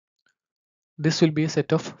this will be a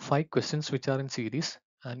set of 5 questions which are in series,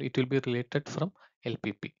 and it will be related from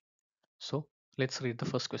LPP. So let's read the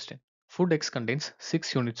first question. Food X contains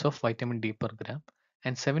 6 units of vitamin D per gram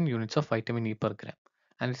and 7 units of vitamin E per gram,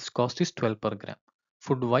 and its cost is 12 per gram.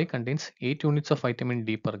 Food Y contains 8 units of vitamin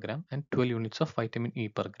D per gram and 12 units of vitamin E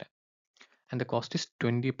per gram, and the cost is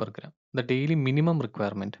 20 per gram. The daily minimum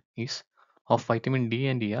requirement is of vitamin D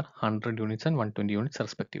and E are 100 units and 120 units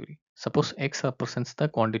respectively. Suppose X represents the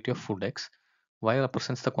quantity of food X, Y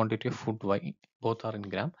represents the quantity of food Y, both are in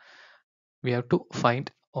gram. We have to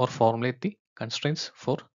find or formulate the constraints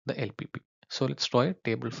for the LPP. So let's draw a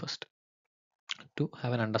table first to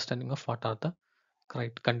have an understanding of what are the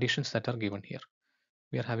correct conditions that are given here.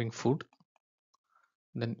 We are having food,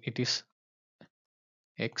 then it is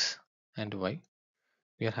X and Y.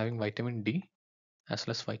 We are having vitamin D as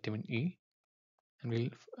well as vitamin E, and we'll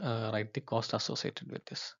write the cost associated with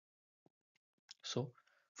this. So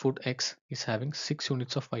food X is having 6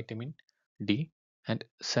 units of vitamin D and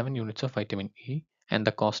 7 units of vitamin E, and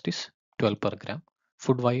the cost is 12 per gram.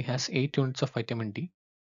 Food Y has 8 units of vitamin D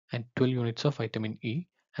and 12 units of vitamin E,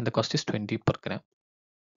 and the cost is 20 per gram.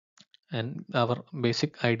 And our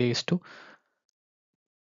basic idea is to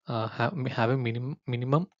have a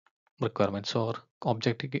minimum requirement. So our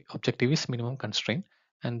objective is minimum constraint,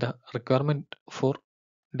 and the requirement for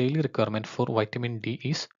daily requirement for vitamin D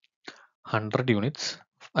is 100 units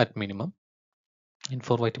at minimum, and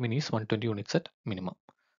for vitamin E is 120 units at minimum.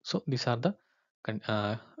 So these are the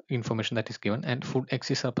information that is given, and food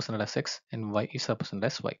X is represented as X and Y is represented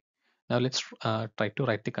as Y. Now let's try to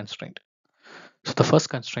write the constraint. So the first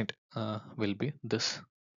constraint will be this,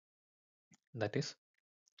 that is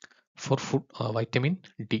for food vitamin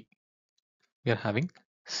D, we are having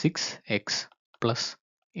 6x plus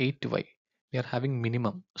 8y. We are having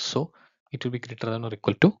minimum, so it will be greater than or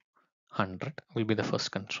equal to 100 will be the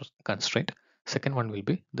first constraint. Second one will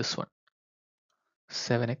be this one,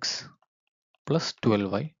 7x plus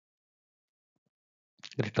 12y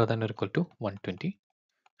greater than or equal to 120,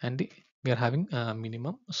 and we are having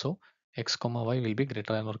minimum, so x comma y will be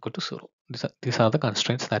greater than or equal to 0. These are the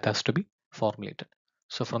constraints that has to be formulated.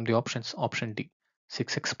 So from the options, option D,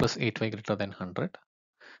 6x plus 8y greater than 100,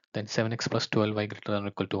 then 7x plus 12y greater than or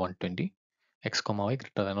equal to 120, x comma y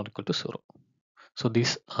greater than or equal to 0. So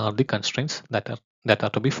these are the constraints that are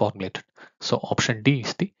to be formulated. So option D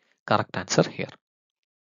is the correct answer here.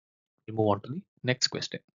 We move on to the next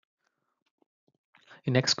question.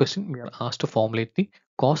 In next question, we are asked to formulate the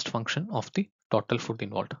cost function of the total food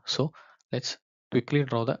involved. So let's quickly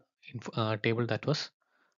draw the table that was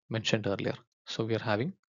mentioned earlier. So we are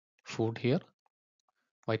having food here,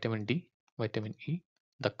 vitamin D, vitamin E,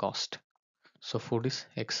 the cost. So food is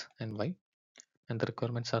X and Y, and the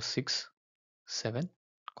requirements are 6, 7,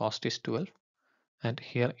 cost is 12, and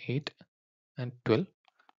here 8 and 12,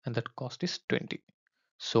 and that cost is 20.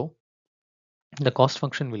 So the cost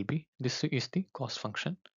function will be, this is the cost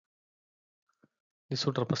function. This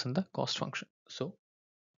would represent the cost function. So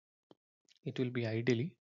it will be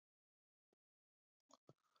ideally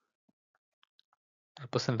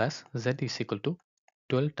represented as Z is equal to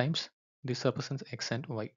 12 times, this represents X and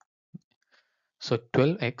Y. So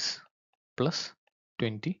 12X plus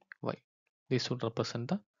 20Y. This would represent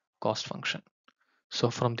the cost function. So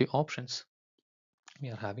from the options, we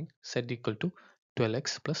are having Z equal to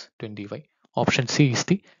 12X plus 20Y. Option C is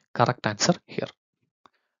the correct answer here.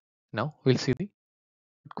 Now we'll see the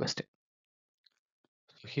question.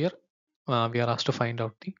 So here we are asked to find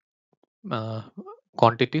out the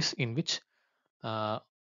quantities in which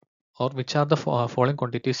or which are the following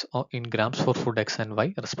quantities in grams for food X and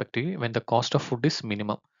Y respectively when the cost of food is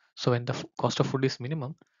minimum. So when the cost of food is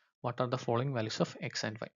minimum, what are the following values of X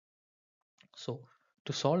and Y? So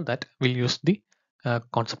to solve that, we'll use the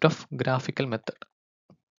concept of graphical method.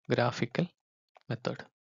 Graphical method.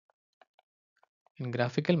 In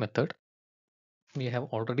graphical method, we have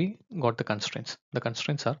already got the constraints. The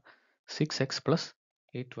constraints are 6x plus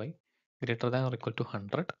 8y greater than or equal to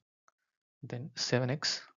 100, then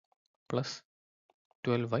 7x plus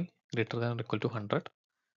 12y greater than or equal to 100,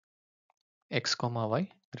 x comma y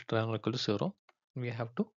greater than or equal to 0. We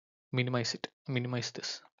have to minimize it, minimize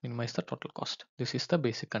the total cost. This is the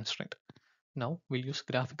basic constraint. Now we'll use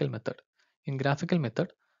graphical method. In graphical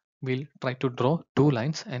method, we'll try to draw two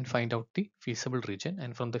lines and find out the feasible region,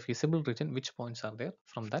 and from the feasible region which points are there,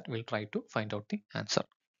 from that we'll try to find out the answer.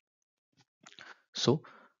 So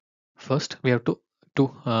first we have to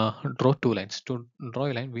draw two lines. To draw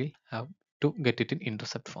a line, we'll have to get it in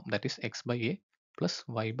intercept form, that is x by a plus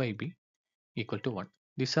y by b equal to 1.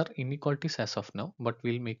 These are inequalities as of now, but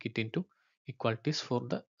we'll make it into equalities for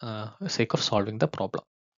the sake of solving the problem.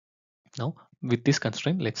 Now with this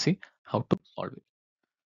constraint, let's see how to solve it.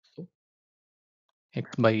 So x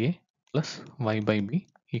by a plus y by b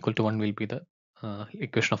equal to 1 will be the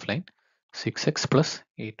equation of line. 6x plus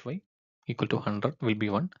 8y equal to 100 will be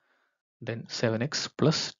 1. Then 7x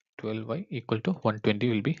plus 12y equal to 120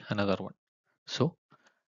 will be another one. So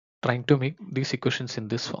trying to make these equations in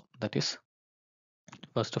this form, that is,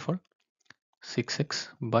 first of all, 6x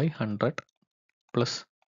by 100 plus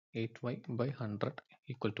 8y by 100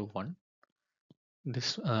 equal to 1.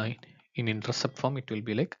 This in intercept form it will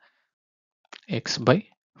be like x by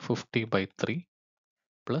 50 by 3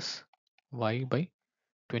 plus y by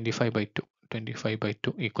 25 by 2. 25 by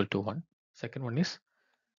 2 equal to 1. Second one is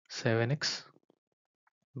 7x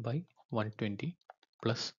by 120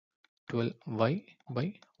 plus 12y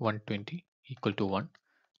by 120 equal to 1.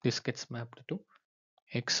 This gets mapped to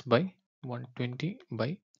x by 120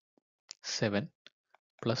 by 7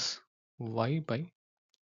 plus y by,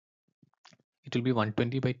 it will be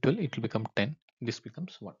 120 by 12, it will become 10. This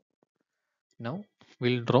becomes 1. Now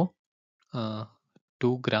we'll draw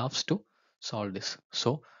two graphs to solve this.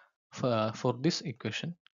 So for this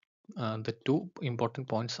equation, the two important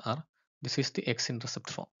points are, this is the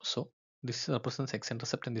x-intercept form. So this represents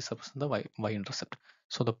x-intercept and this represents the y-intercept.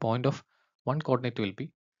 So the point of one coordinate will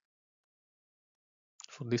be,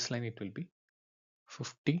 for this line it will be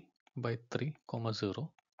 50 by 3 comma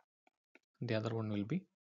 0. The other one will be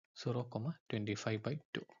 0 comma 25 by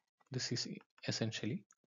 2. This is essentially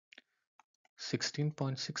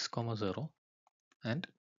 16.6 comma 0 and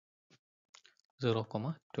 0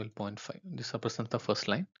 comma 12.5. This represents the first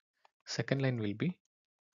line. Second line will be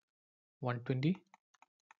 120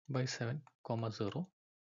 by 7 comma 0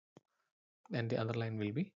 and the other line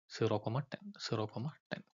will be 0 comma 10, 0 comma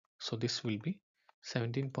 10. So this will be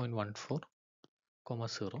 17.14 comma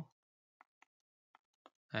 0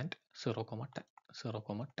 and 0 comma 10, 0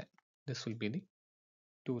 comma 10. This will be the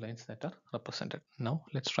two lines that are represented. Now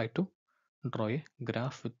let's try to draw a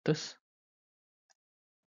graph with this.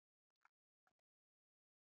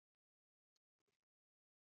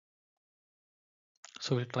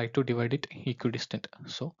 So we'll try to divide it equidistant.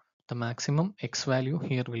 So the maximum x value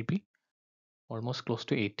here will be almost close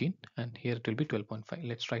to 18 and here it will be 12.5.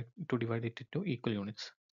 Let's try to divide it into equal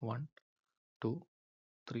units. 1, 2,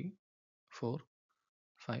 3, 4,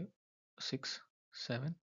 5, 6,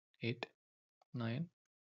 7, 8, 9,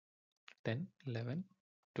 10, 11,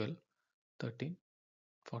 12, 13,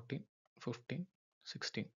 14, 15,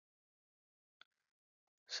 16,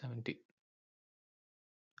 17.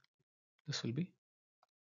 This will be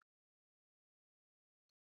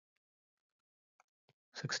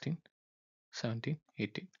 16, 17,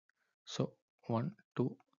 18. So 1,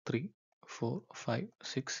 2, 3, 4, 5,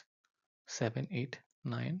 6, 7, 8,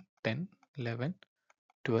 9, 10, 11,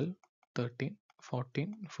 12, 13,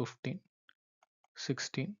 14, 15,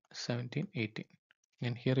 16, 17, 18.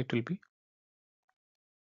 And here it will be,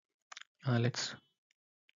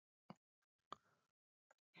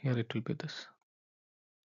 here it will be this.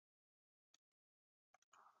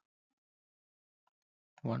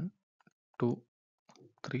 1, 2,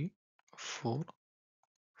 3, 4,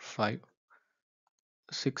 5,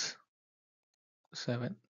 6,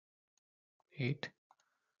 7, 8,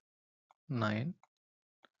 9,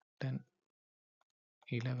 10,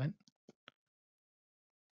 11,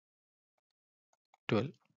 12.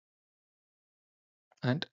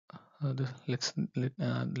 And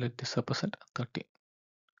let this represent 13.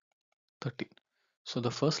 13. So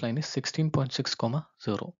the first line is 16.6 comma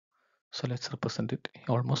 0. So let's represent it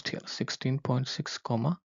almost here, 16.6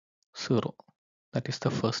 comma 0. That is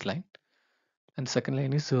the first line. And second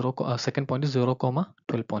line is second point is 0 comma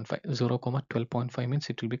 12.5. 0 comma 12.5 means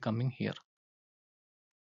it will be coming here.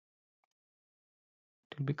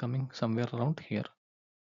 It will be coming somewhere around here.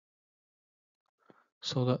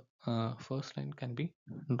 So the first line can be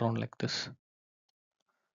drawn like this.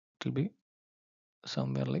 It will be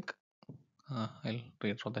somewhere like, I'll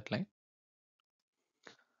redraw that line.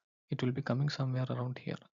 It will be coming somewhere around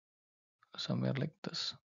here, somewhere like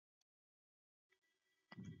this.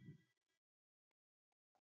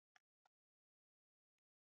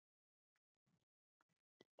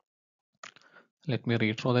 Let me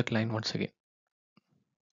redraw that line once again.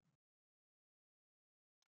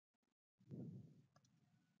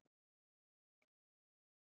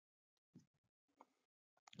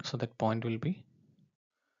 So that point will be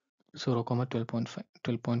 0 comma 12.5.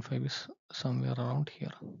 12.5 is somewhere around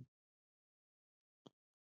here.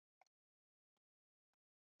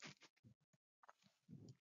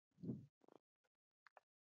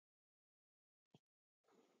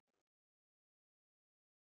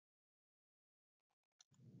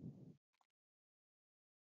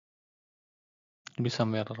 will be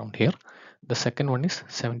somewhere around here. The second one is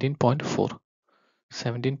 17.4.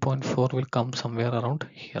 17.4 will come somewhere around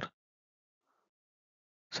here.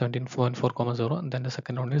 17.4 comma 0, and then the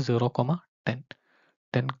second one is 0 comma 10.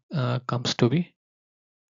 10 comes to be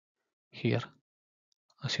here.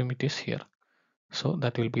 Assume it is here. So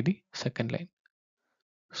that will be the second line.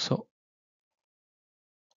 So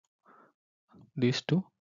these two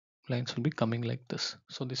lines will be coming like this.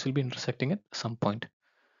 So this will be intersecting at some point.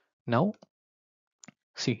 Now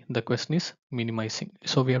see, the question is minimizing.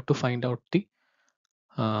 So we have to find out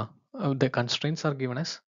the constraints are given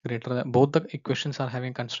as greater than, both the equations are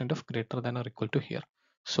having constraint of greater than or equal to here.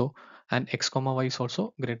 So and x comma y is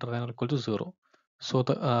also greater than or equal to 0. So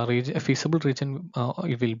the region, a feasible region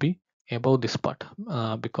it will be above this part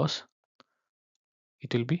because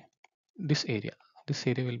it will be this area. This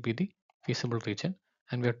area will be the feasible region,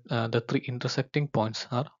 and we are, the three intersecting points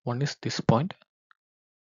are, one is this point,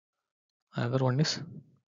 another one is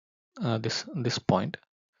this point,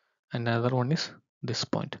 and another one is this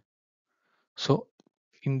point. So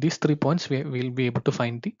in these 3 points we will be able to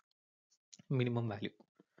find the minimum value.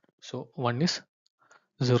 So one is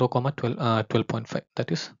 0 comma 12.5,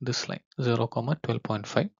 that is this line, 0 comma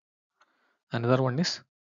 12.5. Another one is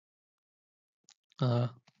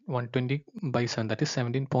 120 by 7, that is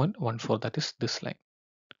 17.14, that is this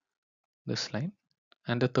line.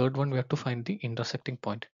 And the third one, we have to find the intersecting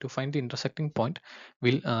point. To find the intersecting point,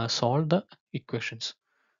 we'll solve the equations.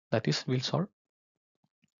 That is, we'll solve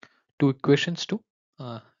two equations to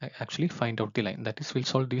actually find out the line. That is, we'll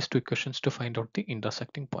solve these two equations to find out the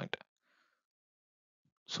intersecting point.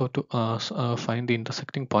 So to find the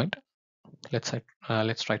intersecting point, let's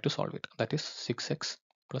try to solve it. That is 6x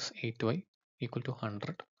plus 8y equal to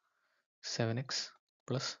 100, 7x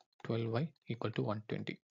plus 12y equal to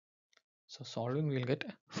 120. So solving, we'll get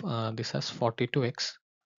this as 42x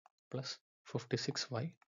plus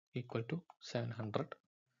 56y equal to 700,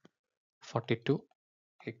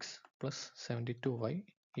 42x plus 72y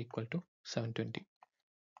equal to 720.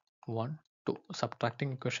 1, 2.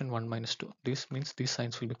 Subtracting equation 1 minus 2. This means these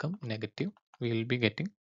signs will become negative. We will be getting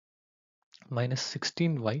minus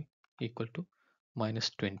 16y equal to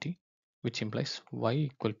minus 20, which implies y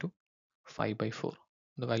equal to 5 by 4.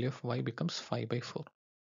 The value of y becomes 5 by 4.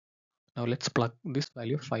 Now let's plug this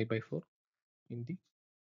value of 5 by 4 in the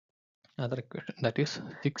other equation, that is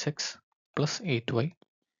 6x plus 8y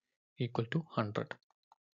equal to 100,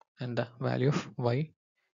 and the value of y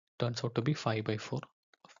turns out to be 5 by 4.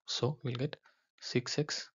 So we'll get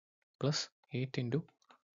 6x plus 8 into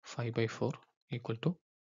 5 by 4 equal to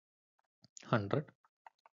 100.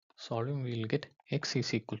 Solving, we will get x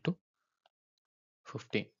is equal to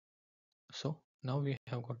 15. So now we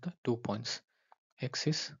have got the 2 points. X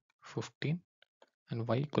is 15 and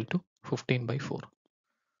y equal to 15 by 4.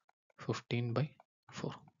 15 by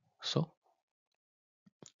 4. So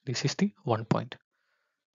this is the 1 point.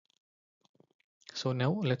 So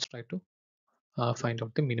now let's try to find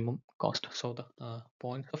out the minimum cost. So the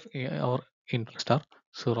points of our interest are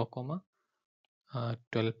 0,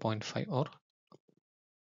 12.5 or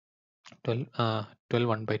 12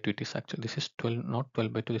 1 by 2. It is actually, this is 12, not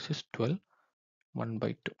 12 by 2, this is 12 1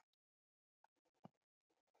 by 2,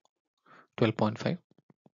 12.5.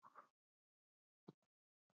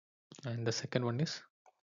 And the second one is,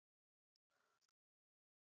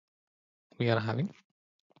 we are having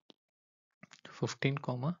 15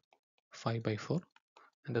 5 by 4,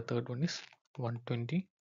 and the third one is 120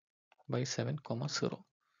 by 7 0.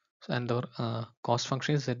 So, and our cost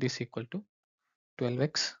function is z is equal to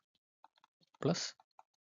 12x plus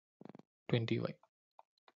 20y.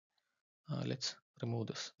 Let's remove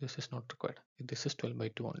this. This is not required. This is 12 by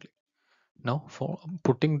 2 only. Now for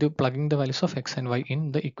plugging the values of x and y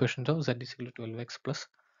in the equations of z is equal to 12x plus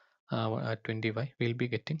 20y, we'll be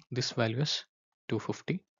getting this value as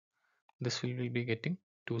 250. This will be getting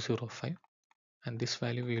 205, and this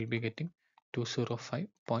value we will be getting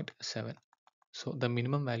 205.7. So the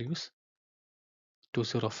minimum value is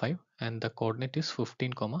 205 and the coordinate is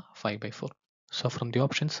 15 5 by 4. So from the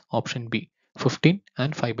options, option B, 15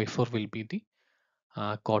 and 5 by 4 will be the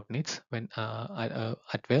coordinates when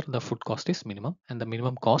at where the food cost is minimum, and the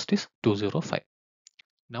minimum cost is 205.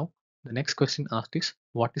 Now the next question asked is,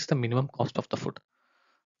 what is the minimum cost of the food?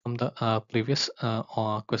 From the previous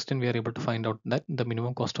question, we are able to find out that the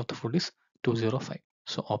minimum cost of the food is 205.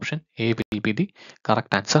 So option A will be the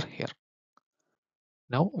correct answer here.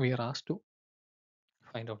 Now we are asked to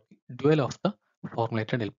find out the dual of the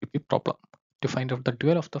formulated LPP problem. To find out the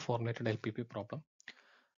dual of the formulated LPP problem,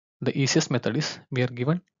 the easiest method is, we are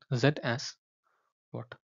given Z as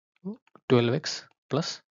what? 12x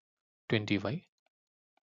plus 20y,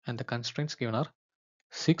 and the constraints given are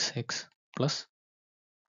 6x plus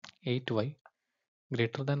 8y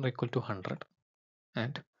greater than or equal to 100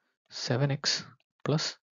 and 7x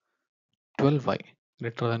plus 12y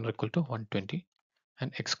greater than or equal to 120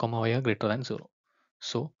 and x comma y are greater than 0.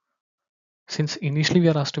 So since initially we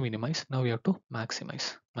are asked to minimize, now we have to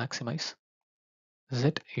maximize. Maximize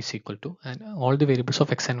z is equal to, and all the variables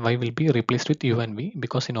of x and y will be replaced with u and v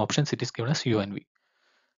because in options it is given as u and v.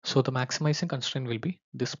 So the maximizing constraint will be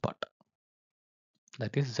this part,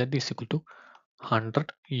 that is z is equal to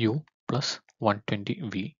 100 u plus 120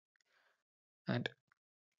 v, and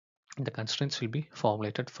the constraints will be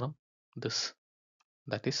formulated from this,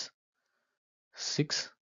 that is 6u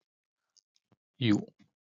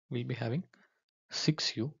will be having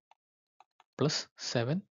 6u plus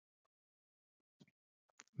 7v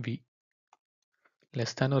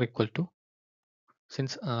less than or equal to,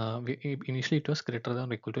 since initially it was greater than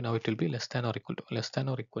or equal to, now it will be less than or equal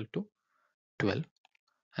to 12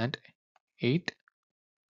 and 8u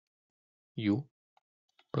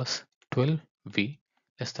plus 12v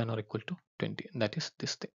less than or equal to 20, that is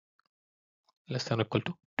this thing, less than or equal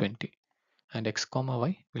to 20, and x comma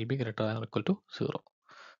y will be greater than or equal to 0.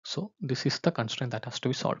 So this is the constraint that has to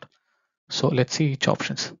be solved. So let's see each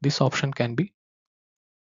options. This option can be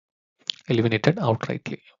eliminated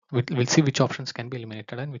outrightly. We'll see which options can be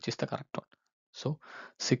eliminated and which is the correct one. So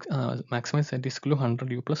maximize z is equal to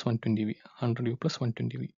 100u plus 120v, 100u plus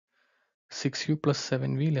 120v, 6u plus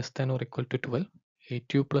 7v less than or equal to 12,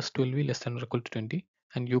 8u plus 12v less than or equal to 20,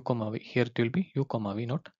 and u comma v, here it will be u comma v,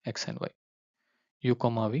 not x and y, u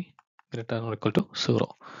comma v greater than or equal to 0.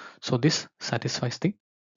 So this satisfies the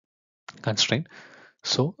constraint.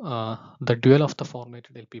 So the dual of the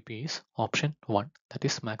formulated LPP is option 1, that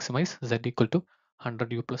is maximize z equal to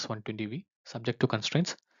 100u plus 120v subject to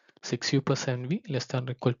constraints 6u plus 7v less than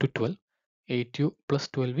or equal to 12, 8u plus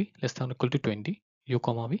 12v less than or equal to 20, u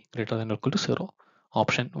comma v greater than or equal to 0.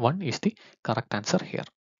 Option 1 is the correct answer here.